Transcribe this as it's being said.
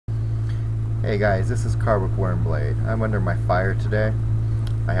Hey guys, this is Carwick Wormblade. I'm under my fire today.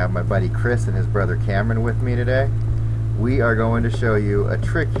 I have my buddy Chris and his brother Cameron with me today. We are going to show you a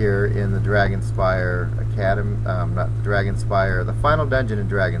trick here in the Dragonspyre Academy, not the Dragonspyre, the final dungeon in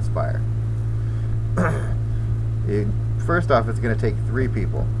Dragonspyre. First off, it's going to take 3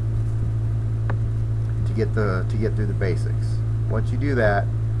 people to get through the basics. Once you do that,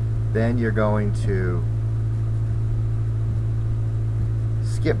 then you're going to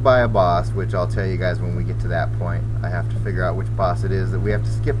skip by a boss, which I'll tell you guys when we get to that point. I have to figure out which boss it is that we have to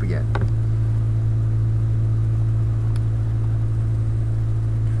skip again.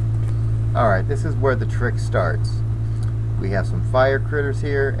 Alright, this is where the trick starts. We have some fire critters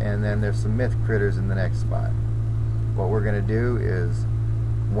here, and then there's some myth critters in the next spot. What we're going to do is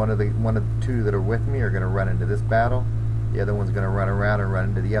one of the 2 that are with me are going to run into this battle. The other one's going to run around and run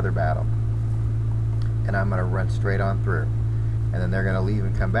into the other battle. And I'm going to run straight on through. And then they're going to leave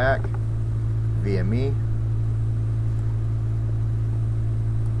and come back via me.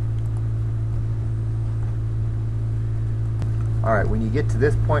 Alright, when you get to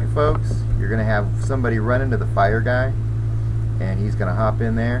this point, folks, you're going to have somebody run into the fire guy, and he's going to hop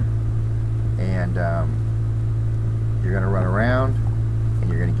in there, and you're going to run around, and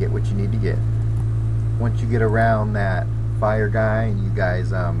you're going to get what you need to get. Once you get around that fire guy and you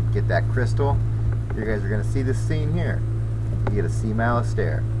guys get that crystal, you guys are going to see this scene here. You get to see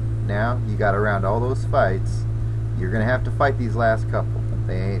Malistaire. Now you got around all those fights. You're gonna have to fight these last couple.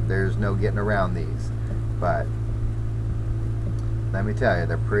 There's no getting around these. But let me tell you,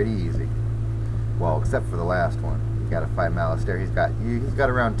 they're pretty easy. Well, except for the last one. You got to fight Malistaire. He's got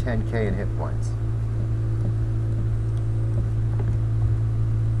around 10k in hit points.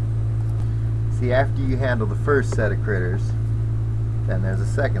 See, after you handle the first set of critters, then there's a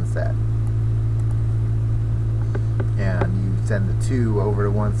second set. And you send the 2 over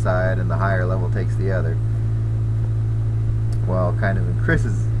to one side, and the higher level takes the other. Well, kind of. And Chris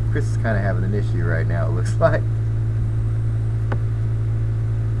is kind of having an issue right now, it looks like.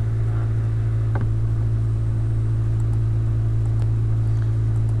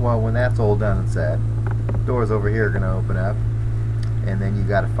 Well, when that's all done and said, doors over here are going to open up, and then you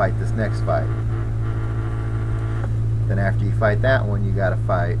got to fight this next fight. Then after you fight that one, you got to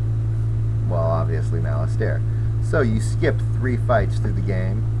fight, well, obviously Malistaire. So you skipped 3 fights through the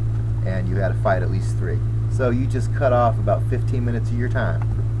game, and you had to fight at least 3. So you just cut off about 15 minutes of your time.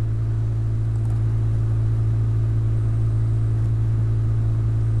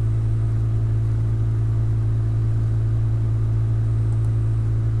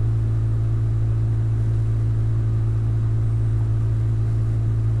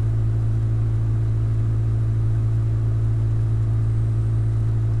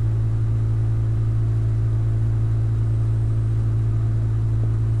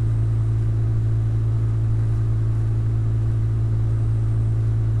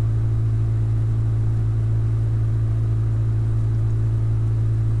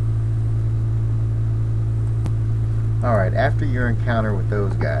 Alright, after your encounter with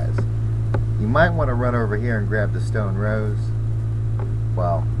those guys, you might want to run over here and grab the stone rose.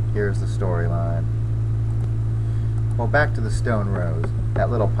 Well, here's the storyline. Well, back to the stone rose. That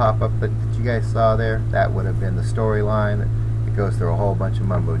little pop-up that you guys saw there, that would have been the storyline. It goes through a whole bunch of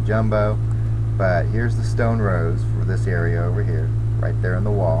mumbo-jumbo. But here's the stone rose for this area over here, right there on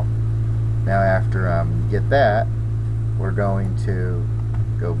the wall. Now after you get that, we're going to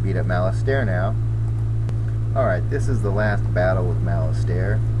go beat up Malistaire now. Alright, this is the last battle with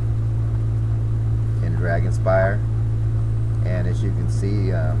Malistaire in Dragonspyre, and as you can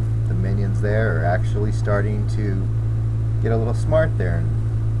see, the minions there are actually starting to get a little smart there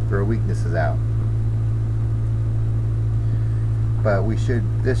and throw weaknesses out. But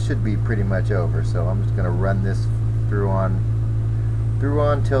this should be pretty much over, so I'm just going to run this through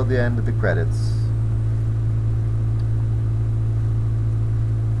on till the end of the credits.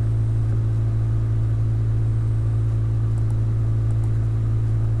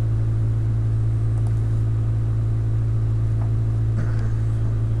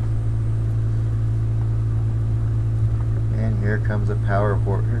 Here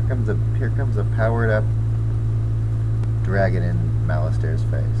comes a powered up dragon in Malistaire's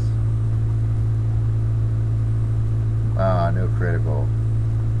face. Ah, no critical.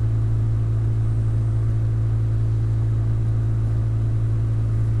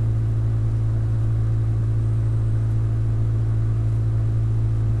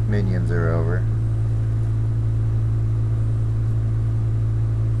 Minions are over.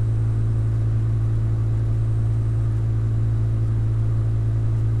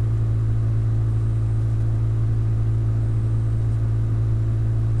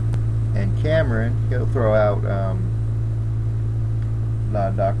 Cameron, he'll throw out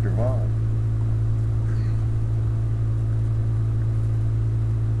Dr. Vaughn.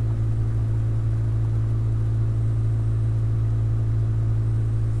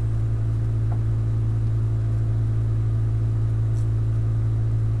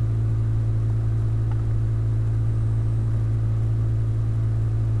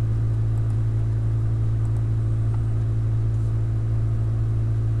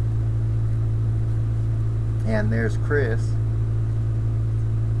 And there's Chris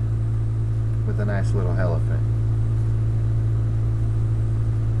with a nice little elephant.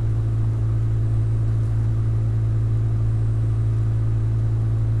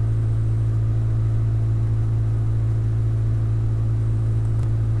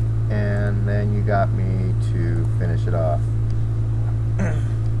 And then you got me to finish it off.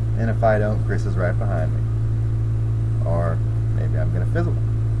 And if I don't, Chris is right behind me. Or maybe I'm going to fizzle.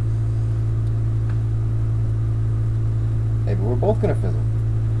 Maybe we're both going to fizzle.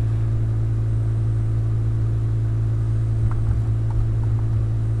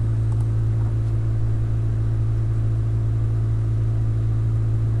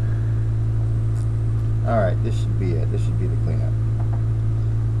 Alright, this should be it. This should be the cleanup.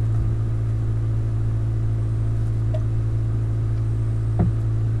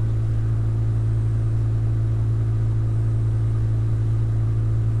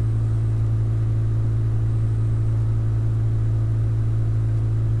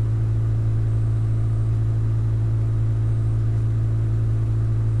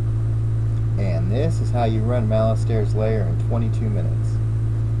 This is how you run Malistaire's lair in 22 minutes.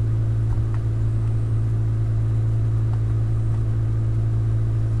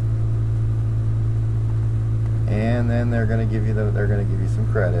 And then they're going to give you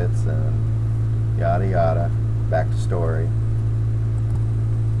some credits and yada yada, back to story.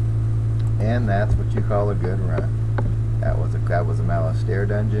 And that's what you call a good run. That was a Malistaire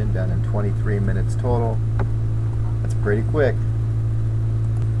dungeon done in 23 minutes total. That's pretty quick.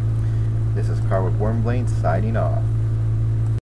 This is Carwood Wormblain signing off.